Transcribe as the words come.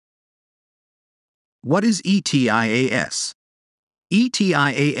What is ETIAS?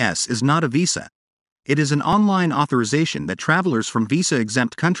 ETIAS is not a visa. It is an online authorization that travelers from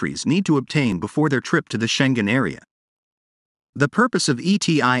visa-exempt countries need to obtain before their trip to the Schengen area. The purpose of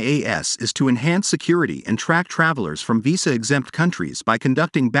ETIAS is to enhance security and track travelers from visa-exempt countries by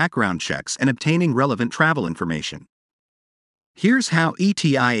conducting background checks and obtaining relevant travel information. Here's how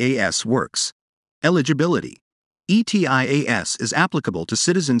ETIAS works. Eligibility. ETIAS is applicable to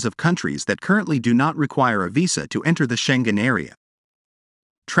citizens of countries that currently do not require a visa to enter the Schengen area.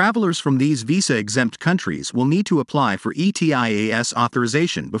 Travelers from these visa-exempt countries will need to apply for ETIAS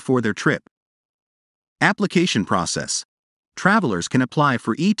authorization before their trip. Application process. Travelers can apply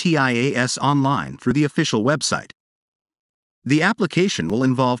for ETIAS online through the official website. The application will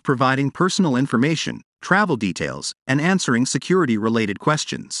involve providing personal information, travel details, and answering security-related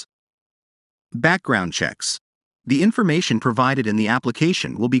questions. Background checks. The information provided in the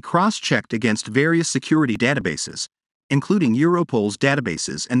application will be cross-checked against various security databases, including Europol's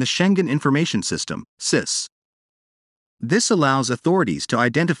databases and the Schengen Information System, SIS. This allows authorities to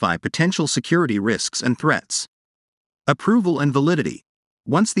identify potential security risks and threats. Approval and validity.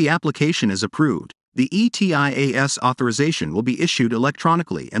 Once the application is approved, the ETIAS authorization will be issued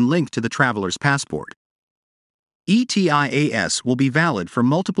electronically and linked to the traveler's passport. ETIAS will be valid for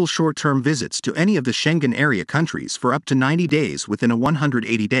multiple short-term visits to any of the Schengen area countries for up to 90 days within a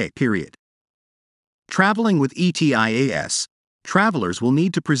 180-day period. Traveling with ETIAS, travelers will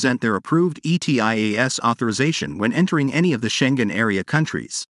need to present their approved ETIAS authorization when entering any of the Schengen area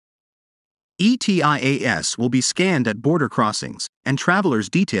countries. ETIAS will be scanned at border crossings, and travelers'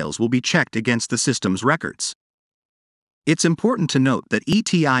 details will be checked against the system's records. It's important to note that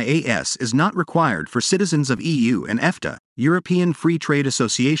ETIAS is not required for citizens of EU and EFTA, European Free Trade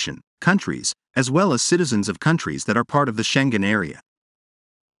Association, countries, as well as citizens of countries that are part of the Schengen area.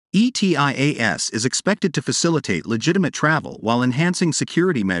 ETIAS is expected to facilitate legitimate travel while enhancing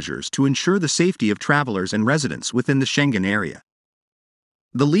security measures to ensure the safety of travelers and residents within the Schengen area.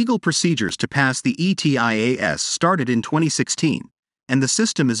 The legal procedures to pass the ETIAS started in 2016, and the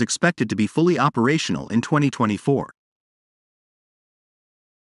system is expected to be fully operational in 2024.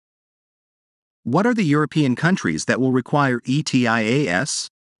 What are the European countries that will require ETIAS?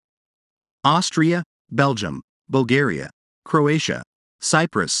 Austria, Belgium, Bulgaria, Croatia,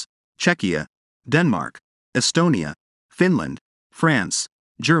 Cyprus, Czechia, Denmark, Estonia, Finland, France,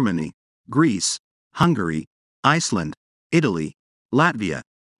 Germany, Greece, Hungary, Iceland, Italy, Latvia,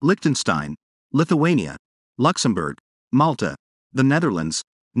 Liechtenstein, Lithuania, Luxembourg, Malta, the Netherlands,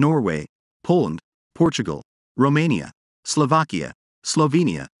 Norway, Poland, Portugal, Romania, Slovakia,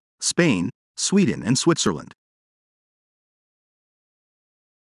 Slovenia, Spain, Sweden, and Switzerland.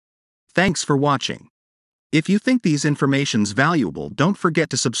 Thanks for watching. If you think these information's valuable, don't forget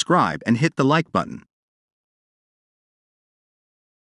to subscribe and hit the like button.